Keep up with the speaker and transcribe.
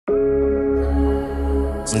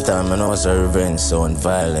Sometimes I know it's a revenge sound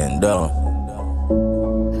violent, though.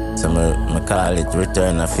 So I call it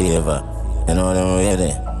return a favor. You know what I'm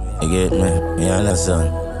really? You get me? You understand?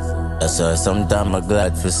 That's why sometimes I'm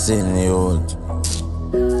glad for seeing you.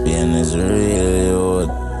 Pain is real,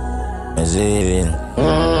 it's healing.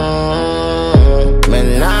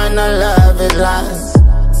 Me nah no love it lost.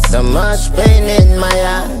 So much pain in my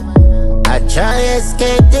heart. I try to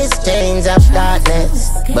escape this chains of darkness,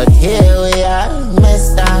 but here we are,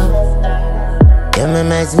 messed up. Yeah, my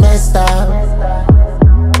meds messed up.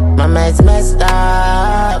 My meds messed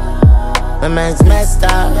up. My meds messed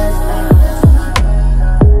up.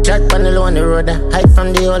 Chat on the lonely road, hide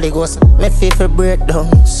from the Holy Ghost. Me feel for breakdown,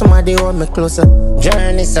 somebody hold me closer.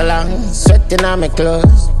 Journey so long, sweating on my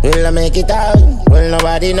clothes. Will I make it out? Well,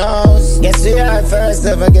 nobody knows. Guess we are first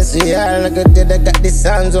ever, guess we are. Look at it, I got the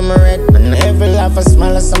sounds on my red. And every laugh I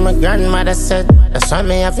smile, as my grandmother said. That's why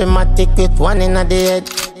me have my tick with one in the head.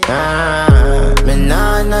 Me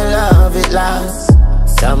nah no love it lost.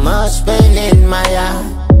 So much pain in my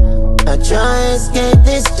heart. I try to escape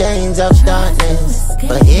these chains of darkness,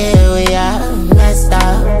 but here we are, messed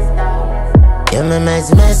up. Yeah, my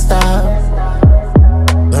meds messed up.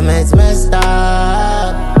 My meds messed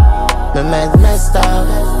up. My meds messed up.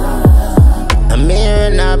 I'm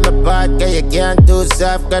hearing out my part, cause you can't do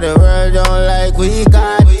soft, cause the world don't like we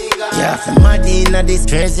got. Yeah, from my inna this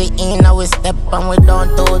crazy inna we step and we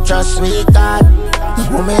don't do trust we got.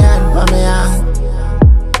 Put me on,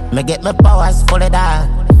 me get my powers full of that.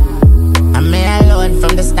 I'm me alone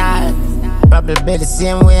from the start. Probably be the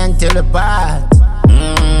same way until the part.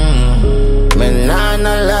 Me nah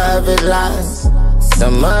no love it lost. So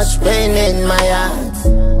much pain in my heart.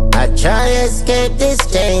 I try to escape these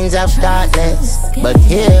chains of darkness, but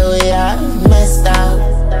here we are, messed up.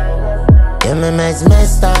 Yeah, my meds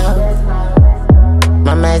messed up.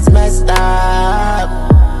 My meds messed up.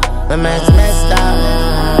 My meds messed up.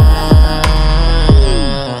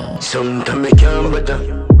 Sometimes I can't better.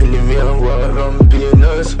 Me a war from pain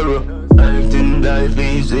and sorrow. I think life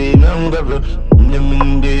is in anger. Them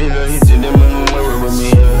in daylight, see them and worry about me.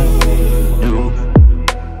 You,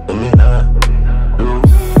 me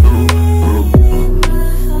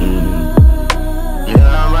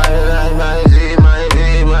yeah, my life, my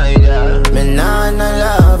day, yeah. Me nah no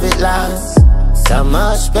love it lost. So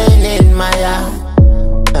much pain in my heart.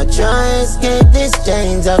 I try to escape these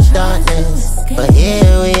chains of darkness, but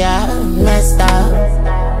here we are, messed up.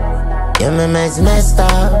 Yeah, my meds messed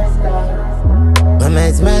up. My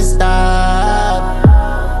meds messed up.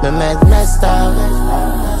 My meds messed up.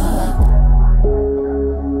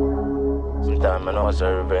 Sometimes I know it's a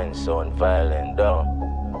revenge sound violent, though.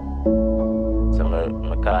 So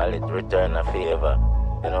I call it return a favor.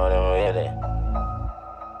 You know what I'm really?